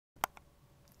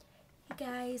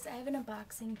guys, I have an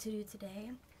unboxing to do today.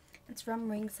 It's from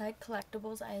Ringside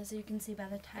Collectibles, as you can see by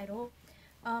the title.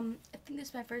 I think this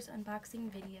is my first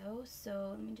unboxing video, so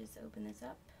let me just open this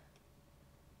up.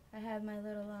 I have my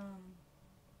little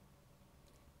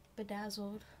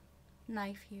bedazzled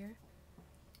knife here.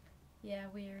 Yeah,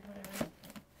 weird, whatever.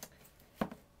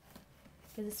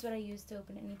 Because this is what I use to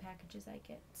open any packages I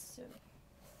get, so.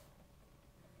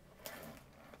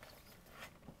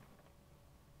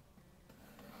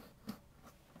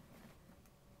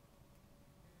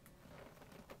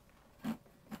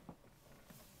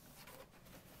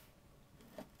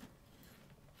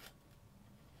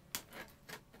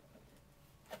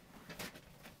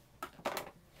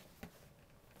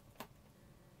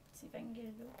 See if I can get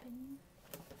it open.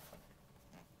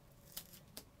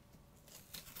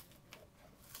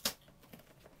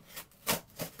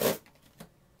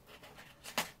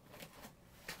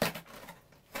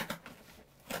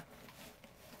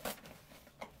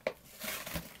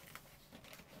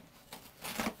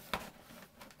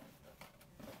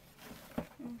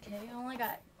 Okay, I only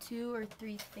got 2 or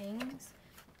 3 things,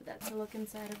 but that's a look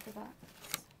inside of the box.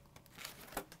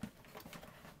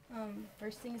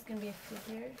 First thing is going to be a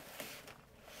figure.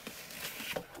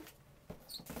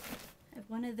 I've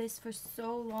wanted this for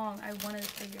so long. I wanted a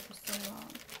figure for so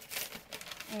long.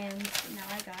 And now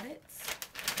I got it.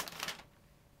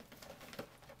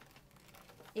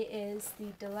 It is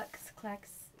the Deluxe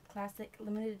Classic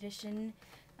Limited Edition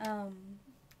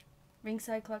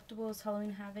Ringside Collectibles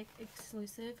Halloween Havoc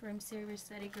exclusive from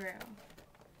Ringside Collectibles.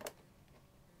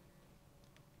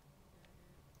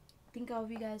 I think all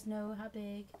of you guys know how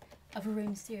big of a Rey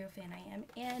Mysterio fan I am,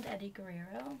 and Eddie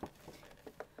Guerrero.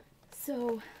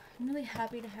 So I'm really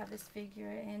happy to have this figure,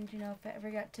 and you know, if I ever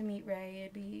got to meet Rey,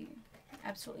 it'd be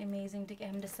absolutely amazing to get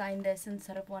him to sign this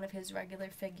instead of one of his regular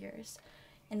figures,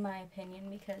 in my opinion,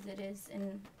 because it is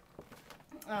in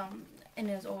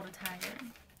his old attire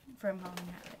from Halloween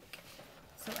Havoc.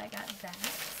 So I got that.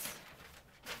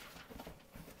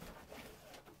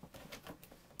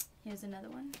 Here's another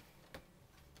one.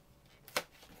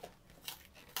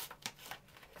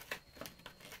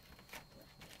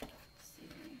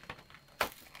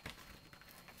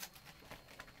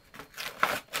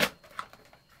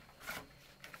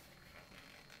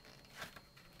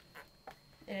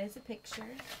 It is a picture.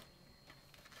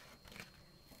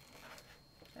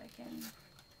 If I can.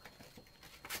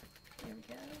 There we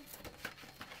go.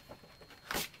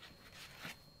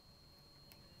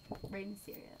 Rey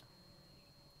Mysterio.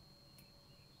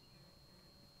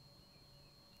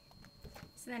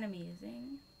 Isn't that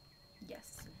amazing? Yes.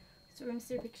 So Rey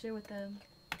Mysterio picture with a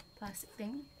plastic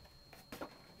thing.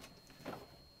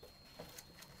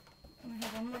 I'm gonna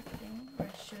have one more thing, or I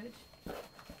should. Or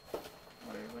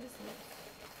what is this?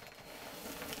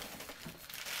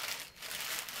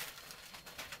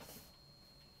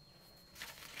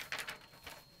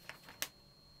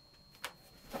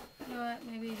 You know what?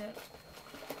 Maybe that.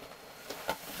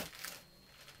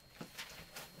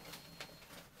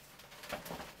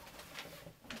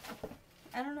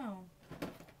 I don't know.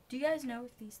 Do you guys know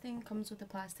if these thing comes with a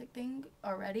plastic thing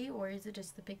already, or is it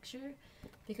just the picture?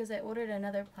 Because I ordered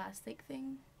another plastic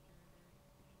thing,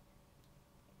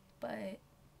 but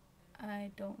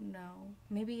I don't know.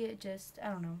 Maybe it just, I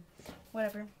don't know.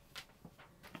 Whatever.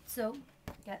 So,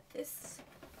 got this.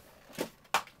 I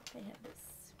have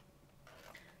this.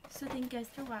 So thank you guys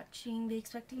for watching. Be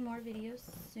expecting more videos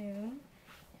soon.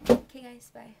 Okay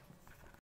guys, bye.